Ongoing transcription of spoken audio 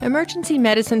Emergency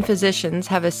medicine physicians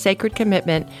have a sacred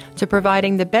commitment to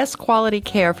providing the best quality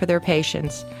care for their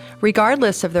patients,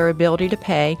 regardless of their ability to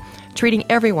pay, treating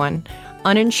everyone,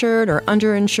 uninsured or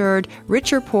underinsured,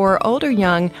 rich or poor, old or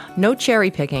young, no cherry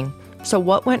picking. So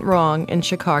what went wrong in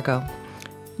Chicago?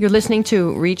 You're listening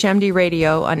to ReachMD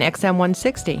Radio on XM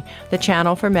 160, the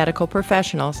channel for medical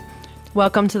professionals.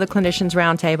 Welcome to the Clinicians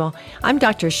Roundtable. I'm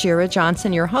Dr. Shira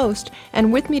Johnson, your host,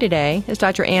 and with me today is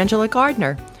Dr. Angela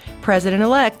Gardner,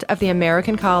 President-elect of the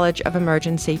American College of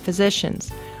Emergency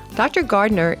Physicians. Dr.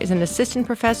 Gardner is an assistant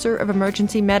professor of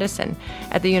emergency medicine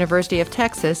at the University of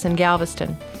Texas in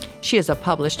Galveston. She is a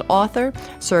published author,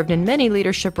 served in many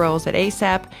leadership roles at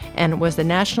ASAP, and was the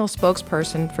national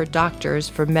spokesperson for Doctors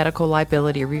for Medical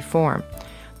Liability Reform.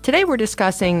 Today we're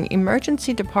discussing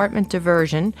emergency department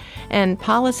diversion and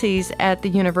policies at the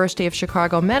University of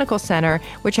Chicago Medical Center,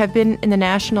 which have been in the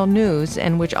national news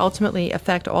and which ultimately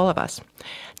affect all of us.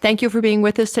 Thank you for being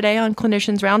with us today on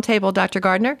Clinicians Roundtable, Dr.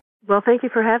 Gardner. Well, thank you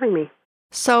for having me.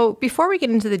 So before we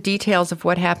get into the details of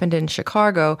what happened in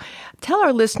Chicago, tell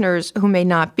our listeners who may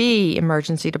not be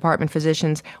emergency department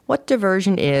physicians what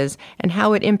diversion is and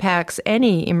how it impacts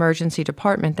any emergency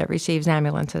department that receives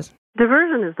ambulances.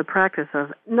 Diversion is the practice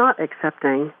of not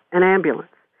accepting an ambulance,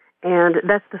 and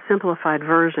that's the simplified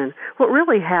version. What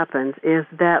really happens is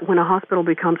that when a hospital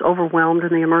becomes overwhelmed in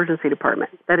the emergency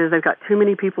department, that is, they've got too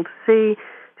many people to see,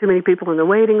 too many people in the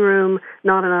waiting room,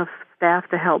 not enough staff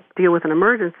to help deal with an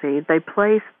emergency, they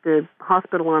place the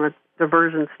hospital on a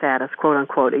diversion status, quote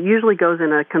unquote. It usually goes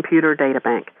in a computer data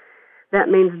bank. That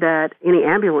means that any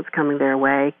ambulance coming their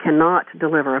way cannot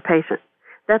deliver a patient.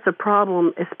 That's a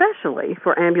problem, especially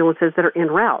for ambulances that are en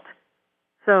route.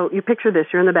 So you picture this,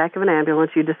 you're in the back of an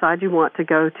ambulance, you decide you want to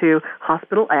go to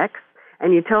Hospital X,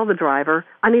 and you tell the driver,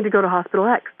 I need to go to Hospital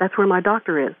X, that's where my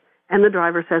doctor is. And the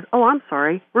driver says, oh, I'm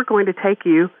sorry, we're going to take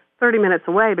you 30 minutes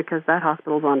away because that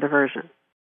hospital's on diversion.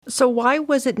 So why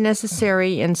was it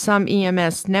necessary in some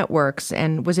EMS networks,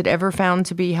 and was it ever found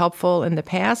to be helpful in the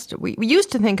past? We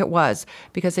used to think it was,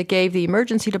 because it gave the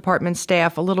emergency department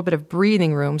staff a little bit of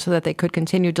breathing room so that they could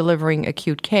continue delivering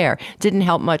acute care. Didn't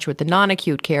help much with the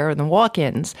non-acute care and the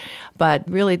walk-ins, but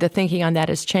really the thinking on that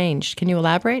has changed. Can you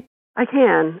elaborate? I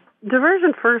can.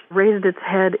 Diversion first raised its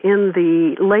head in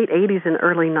the late 80s and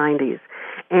early 90s.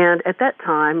 And at that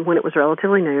time, when it was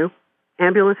relatively new,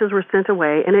 ambulances were sent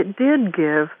away, and it did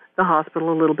give the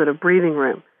hospital a little bit of breathing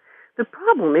room. The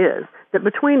problem is that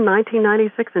between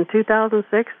 1996 and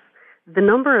 2006, the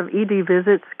number of ED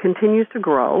visits continues to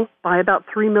grow by about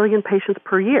 3 million patients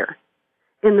per year.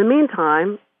 In the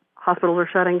meantime, hospitals are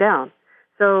shutting down.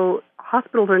 So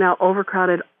hospitals are now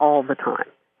overcrowded all the time.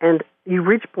 And you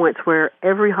reach points where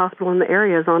every hospital in the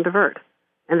area is on divert,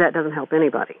 and that doesn't help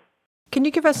anybody. Can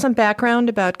you give us some background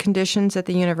about conditions at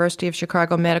the University of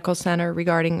Chicago Medical Center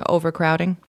regarding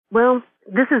overcrowding? Well,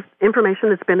 this is information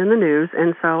that's been in the news,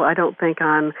 and so I don't think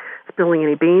I'm spilling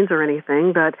any beans or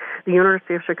anything, but the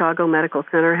University of Chicago Medical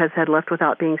Center has had left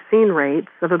without being seen rates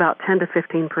of about 10 to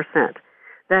 15%.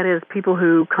 That is, people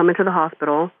who come into the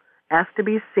hospital, ask to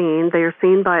be seen, they are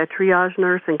seen by a triage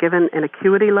nurse and given an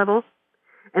acuity level,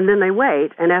 and then they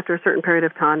wait, and after a certain period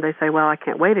of time they say, well, I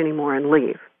can't wait anymore, and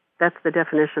leave. That's the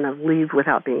definition of leave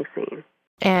without being seen.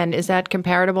 And is that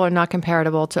comparable or not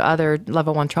comparable to other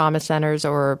level 1 trauma centers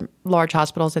or large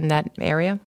hospitals in that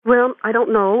area? Well, I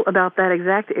don't know about that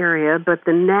exact area, but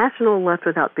the national left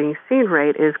without being seen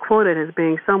rate is quoted as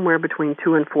being somewhere between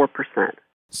 2 and 4%.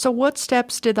 So what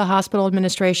steps did the hospital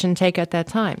administration take at that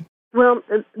time? Well,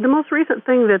 the most recent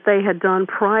thing that they had done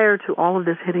prior to all of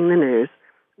this hitting the news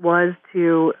was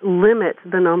to limit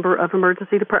the number of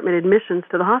emergency department admissions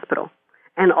to the hospital,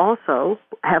 and also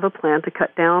have a plan to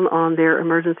cut down on their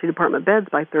emergency department beds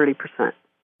by 30%.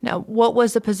 Now, what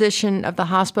was the position of the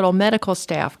hospital medical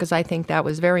staff? Because I think that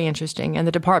was very interesting. And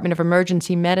the Department of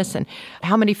Emergency Medicine.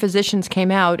 How many physicians came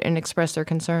out and expressed their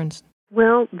concerns?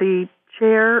 Well, the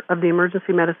chair of the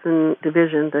Emergency Medicine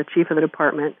Division, the chief of the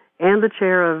department, and the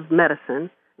chair of medicine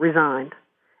resigned.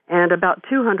 And about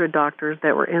 200 doctors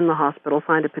that were in the hospital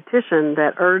signed a petition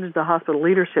that urged the hospital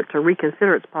leadership to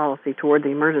reconsider its policy toward the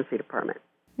emergency department.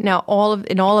 Now,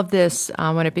 in all of this,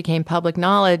 when it became public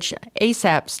knowledge,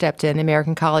 ASAP stepped in, the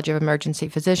American College of Emergency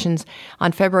Physicians,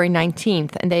 on February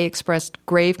 19th, and they expressed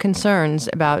grave concerns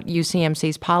about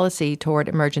UCMC's policy toward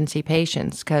emergency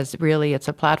patients, because really it's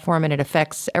a platform and it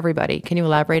affects everybody. Can you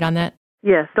elaborate on that?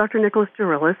 Yes, Dr. Nicholas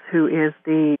Gerillis, who is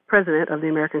the president of the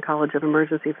American College of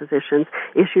Emergency Physicians,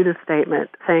 issued a statement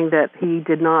saying that he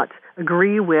did not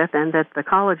agree with and that the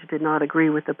college did not agree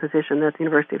with the position that the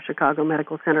University of Chicago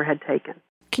Medical Center had taken.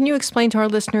 Can you explain to our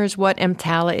listeners what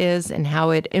EMTALA is and how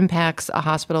it impacts a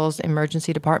hospital's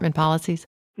emergency department policies?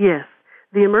 Yes.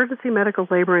 The Emergency Medical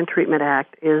Labor and Treatment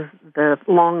Act is the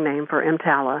long name for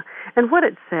EMTALA. And what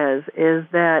it says is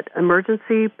that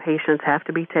emergency patients have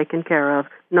to be taken care of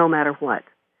no matter what.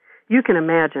 You can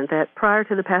imagine that prior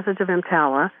to the passage of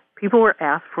EMTALA, people were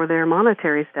asked for their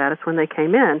monetary status when they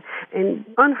came in. And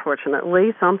unfortunately,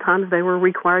 sometimes they were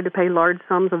required to pay large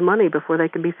sums of money before they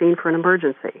could be seen for an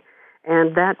emergency.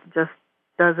 And that just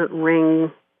doesn't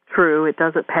ring true. It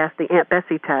doesn't pass the Aunt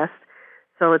Bessie test.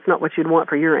 So it's not what you'd want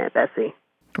for your Aunt Bessie.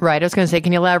 Right. I was going to say,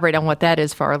 can you elaborate on what that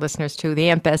is for our listeners, too, the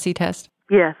Aunt Bessie test?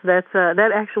 Yes,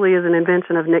 that actually is an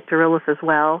invention of Nick Derilis as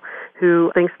well,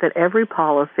 who thinks that every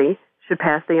policy should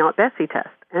pass the Aunt Bessie test.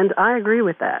 And I agree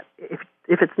with that.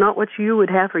 If it's not what you would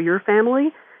have for your family,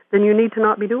 then you need to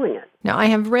not be doing it. Now, I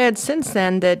have read since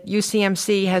then that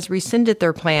UCMC has rescinded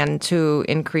their plan to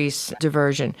increase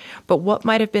diversion. But what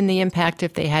might have been the impact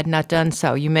if they had not done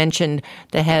so? You mentioned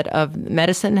the head of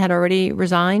medicine had already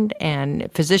resigned,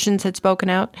 and physicians had spoken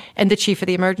out, and the chief of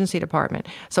the emergency department.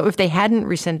 So if they hadn't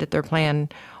rescinded their plan,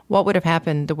 what would have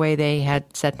happened the way they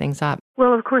had set things up?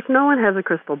 Well, of course, no one has a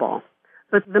crystal ball.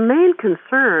 But the main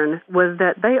concern was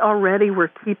that they already were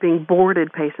keeping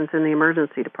boarded patients in the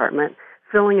emergency department,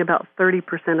 filling about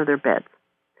 30% of their beds.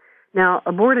 Now,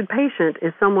 a boarded patient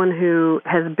is someone who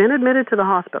has been admitted to the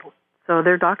hospital. So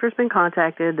their doctor's been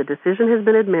contacted, the decision has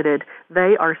been admitted,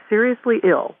 they are seriously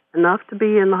ill, enough to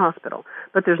be in the hospital,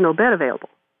 but there's no bed available.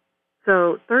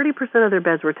 So 30% of their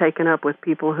beds were taken up with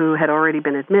people who had already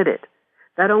been admitted.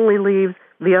 That only leaves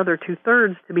the other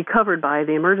two-thirds to be covered by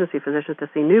the emergency physicians to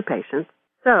see new patients.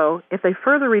 So if they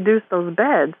further reduce those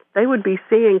beds, they would be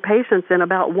seeing patients in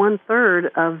about one-third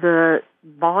of the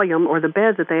volume or the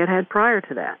beds that they had prior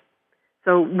to that.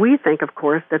 So we think, of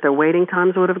course, that their waiting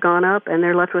times would have gone up and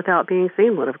their left without being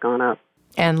seen would have gone up.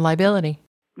 And liability.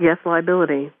 Yes,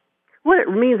 liability. What it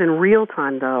means in real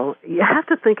time, though, you have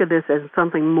to think of this as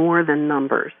something more than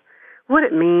numbers. What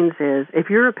it means is if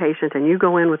you're a patient and you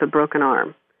go in with a broken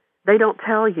arm, they don't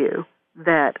tell you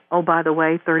that, oh, by the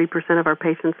way, 30% of our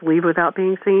patients leave without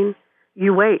being seen.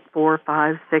 You wait 4,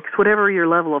 5, 6, whatever your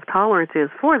level of tolerance is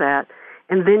for that,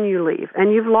 and then you leave.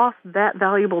 And you've lost that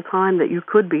valuable time that you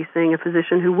could be seeing a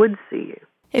physician who would see you.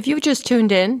 If you've just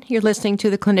tuned in, you're listening to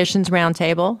the Clinicians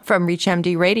Roundtable from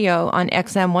ReachMD Radio on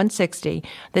XM 160,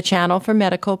 the channel for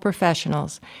medical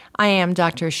professionals. I am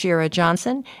Dr. Shira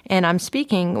Johnson, and I'm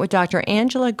speaking with Dr.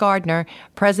 Angela Gardner,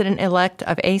 President-elect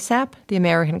of ASAP, the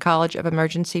American College of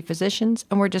Emergency Physicians,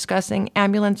 and we're discussing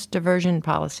ambulance diversion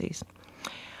policies.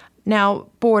 Now,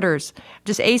 borders.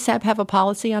 Does ASAP have a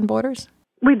policy on borders?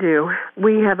 We do.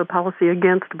 We have a policy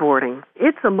against boarding.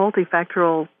 It's a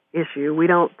multifactorial issue. We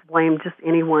don't blame just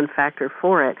any one factor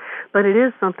for it, but it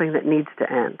is something that needs to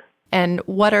end. And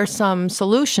what are some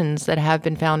solutions that have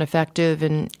been found effective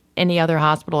in any other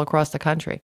hospital across the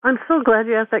country? I'm so glad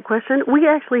you asked that question. We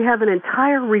actually have an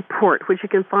entire report, which you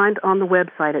can find on the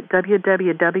website at www.acep.org,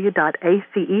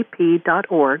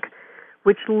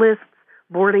 which lists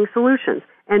boarding solutions,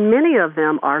 and many of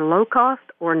them are low cost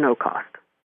or no cost.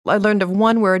 I learned of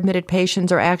one where admitted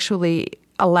patients are actually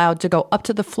allowed to go up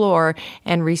to the floor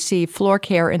and receive floor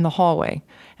care in the hallway,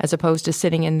 as opposed to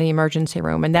sitting in the emergency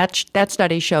room. And that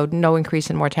study showed no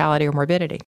increase in mortality or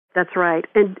morbidity. That's right.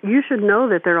 And you should know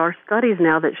that there are studies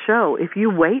now that show if you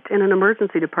wait in an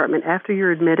emergency department after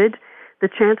you're admitted, the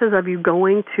chances of you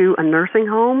going to a nursing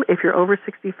home, if you're over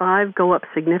 65, go up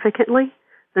significantly.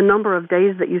 The number of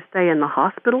days that you stay in the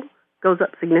hospital goes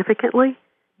up significantly,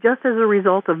 just as a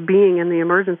result of being in the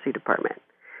emergency department.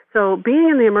 So being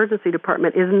in the emergency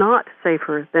department is not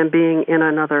safer than being in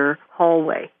another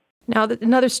hallway. Now,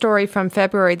 another story from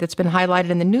February that's been highlighted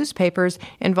in the newspapers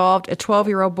involved a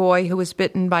 12-year-old boy who was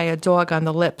bitten by a dog on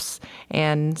the lips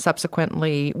and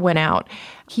subsequently went out.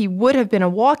 He would have been a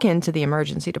walk-in to the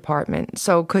emergency department.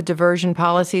 So could diversion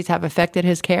policies have affected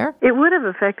his care? It would have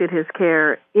affected his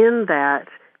care in that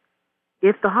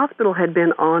if the hospital had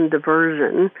been on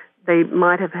diversion, they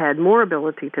might have had more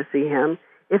ability to see him.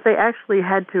 If they actually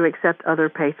had to accept other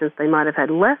patients, they might have had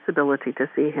less ability to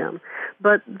see him.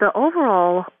 But the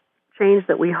overall change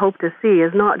that we hope to see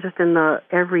is not just in the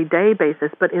everyday basis,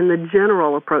 but in the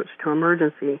general approach to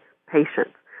emergency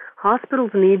patients.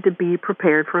 Hospitals need to be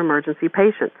prepared for emergency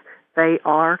patients. They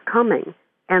are coming,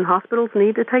 and hospitals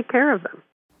need to take care of them.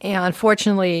 And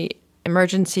unfortunately,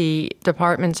 emergency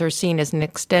departments are seen as an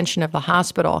extension of the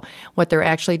hospital. What they're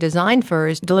actually designed for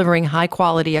is delivering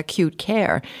high-quality acute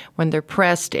care. When they're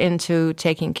pressed into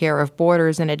taking care of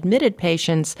boarders and admitted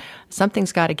patients,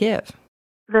 something's got to give.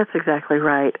 That's exactly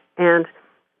right. And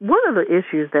one of the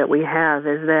issues that we have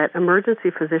is that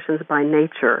emergency physicians by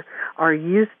nature are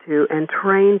used to and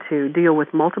trained to deal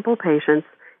with multiple patients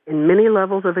in many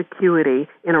levels of acuity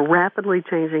in a rapidly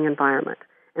changing environment.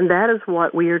 And that is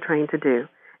what we are trained to do.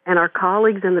 And our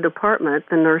colleagues in the department,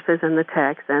 the nurses and the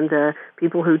techs and the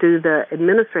people who do the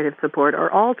administrative support,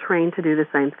 are all trained to do the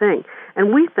same thing.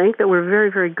 And we think that we're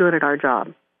very, very good at our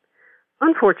job.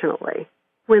 Unfortunately,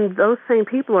 when those same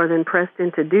people are then pressed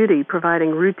into duty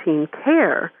providing routine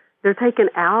care, they're taken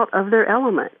out of their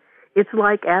element. It's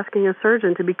like asking a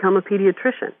surgeon to become a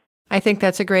pediatrician. I think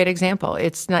that's a great example.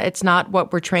 It's not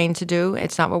what we're trained to do.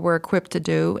 It's not what we're equipped to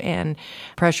do. And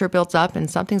pressure builds up and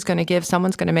someone's going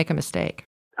to make a mistake.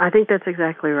 I think that's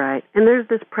exactly right. And there's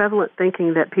this prevalent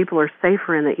thinking that people are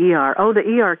safer in the ER. Oh, the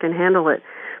ER can handle it.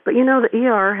 But the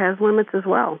ER has limits as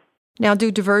well. Now,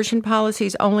 do diversion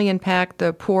policies only impact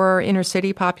the poorer inner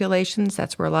city populations?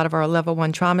 That's where a lot of our level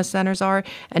 1 trauma centers are,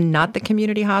 and not the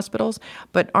community hospitals?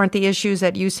 But aren't the issues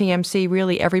at UCMC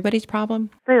really everybody's problem?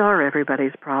 They are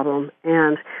everybody's problem.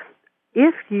 And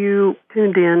if you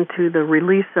tuned in to the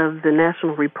release of the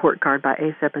National Report Card by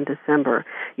ACEP in December,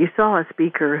 you saw a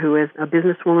speaker who is a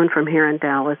businesswoman from here in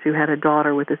Dallas who had a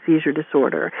daughter with a seizure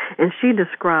disorder, and she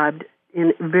described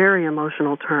in very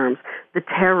emotional terms the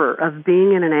terror of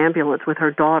being in an ambulance with her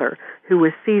daughter who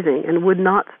was seizing and would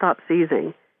not stop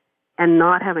seizing and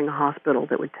not having a hospital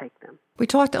that would take them. We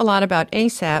talked a lot about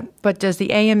ASAP, but does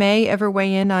the AMA ever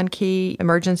weigh in on key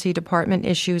emergency department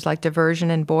issues like diversion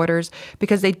and borders?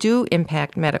 Because they do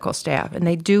impact medical staff and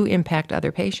they do impact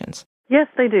other patients. Yes,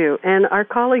 they do. And our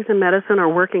colleagues in medicine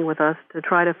are working with us to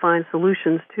try to find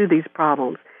solutions to these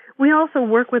problems. We also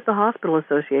work with the hospital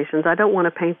associations. I don't want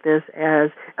to paint this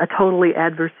as a totally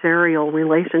adversarial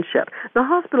relationship. The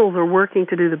hospitals are working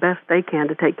to do the best they can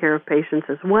to take care of patients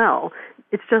as well.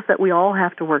 It's just that we all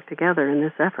have to work together in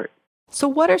this effort. So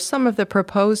what are some of the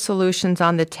proposed solutions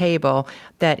on the table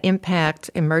that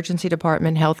impact emergency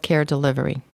department healthcare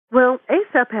delivery? Well,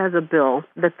 ACEP has a bill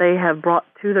that they have brought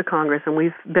to the Congress, and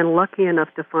we've been lucky enough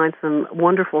to find some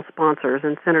wonderful sponsors,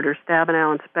 and Senator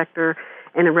Stabenow and Specter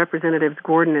and Representatives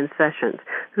Gordon and Sessions,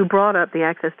 who brought up the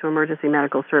Access to Emergency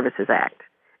Medical Services Act.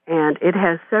 And it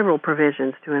has several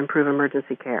provisions to improve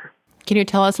emergency care. Can you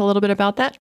tell us a little bit about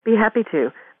that? Be happy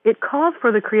to. It calls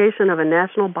for the creation of a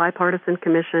national bipartisan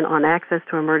commission on access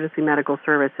to emergency medical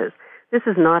services. This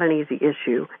is not an easy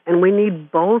issue, and we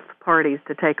need both parties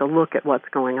to take a look at what's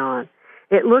going on.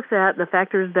 It looks at the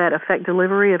factors that affect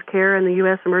delivery of care in the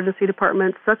U.S. emergency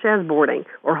department, such as boarding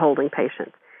or holding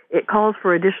patients. It calls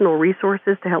for additional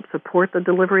resources to help support the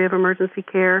delivery of emergency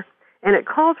care, and it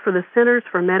calls for the Centers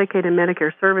for Medicaid and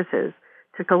Medicare Services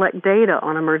to collect data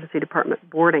on emergency department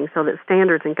boarding so that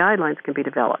standards and guidelines can be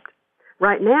developed.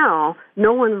 Right now,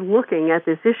 no one's looking at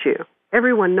this issue.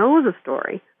 Everyone knows a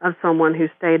story of someone who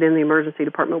stayed in the emergency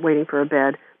department waiting for a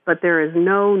bed, but there is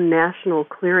no national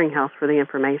clearinghouse for the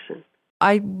information.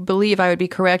 I believe I would be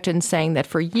correct in saying that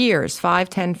for years, 5,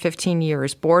 10, 15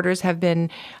 years, borders have been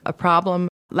a problem.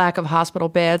 Lack of hospital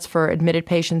beds for admitted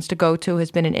patients to go to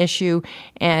has been an issue,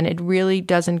 and it really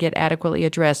doesn't get adequately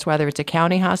addressed, whether it's a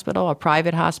county hospital, a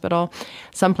private hospital.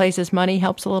 Some places money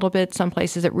helps a little bit. Some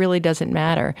places it really doesn't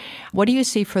matter. What do you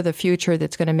see for the future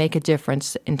that's going to make a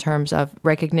difference in terms of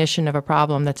recognition of a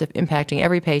problem that's impacting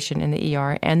every patient in the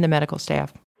ER and the medical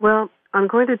staff? Well, I'm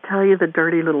going to tell you the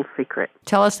dirty little secret.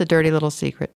 Tell us the dirty little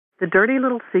secret. The dirty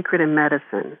little secret in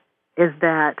medicine is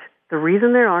that the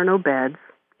reason there are no beds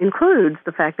includes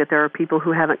the fact that there are people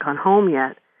who haven't gone home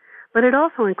yet, but it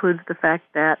also includes the fact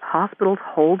that hospitals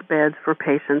hold beds for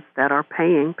patients that are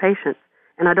paying patients.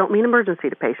 And I don't mean emergency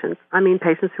patients. I mean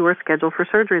patients who are scheduled for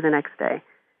surgery the next day.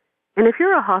 And if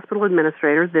you're a hospital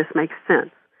administrator, this makes sense.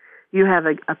 You have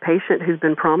a patient who's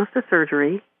been promised a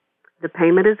surgery. The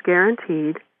payment is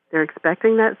guaranteed. They're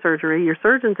expecting that surgery. Your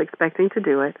surgeon's expecting to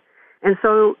do it. And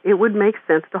so it would make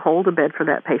sense to hold a bed for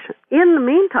that patient. In the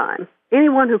meantime,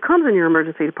 anyone who comes in your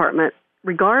emergency department,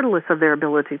 regardless of their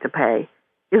ability to pay,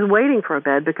 is waiting for a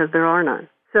bed because there are none.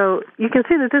 So you can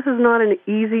see that this is not an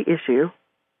easy issue,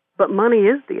 but money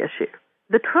is the issue.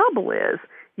 The trouble is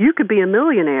you could be a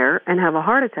millionaire and have a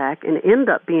heart attack and end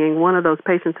up being one of those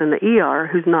patients in the ER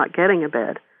who's not getting a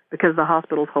bed because the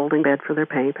hospital's holding bed for their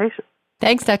paying patients.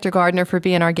 Thanks, Dr. Gardner, for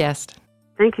being our guest.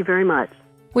 Thank you very much.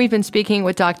 We've been speaking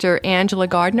with Dr. Angela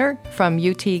Gardner from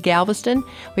UT Galveston.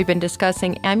 We've been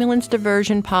discussing ambulance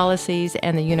diversion policies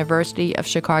and the University of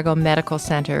Chicago Medical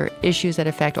Center, issues that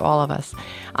affect all of us.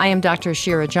 I am Dr.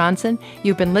 Shira Johnson.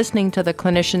 You've been listening to the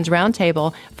Clinicians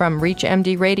Roundtable from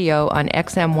ReachMD Radio on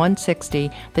XM 160,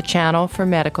 the channel for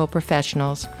medical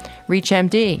professionals.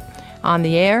 ReachMD, on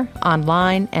the air,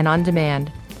 online, and on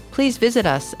demand. Please visit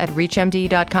us at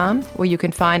reachmd.com, where you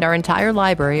can find our entire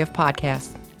library of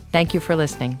podcasts. Thank you for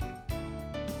listening.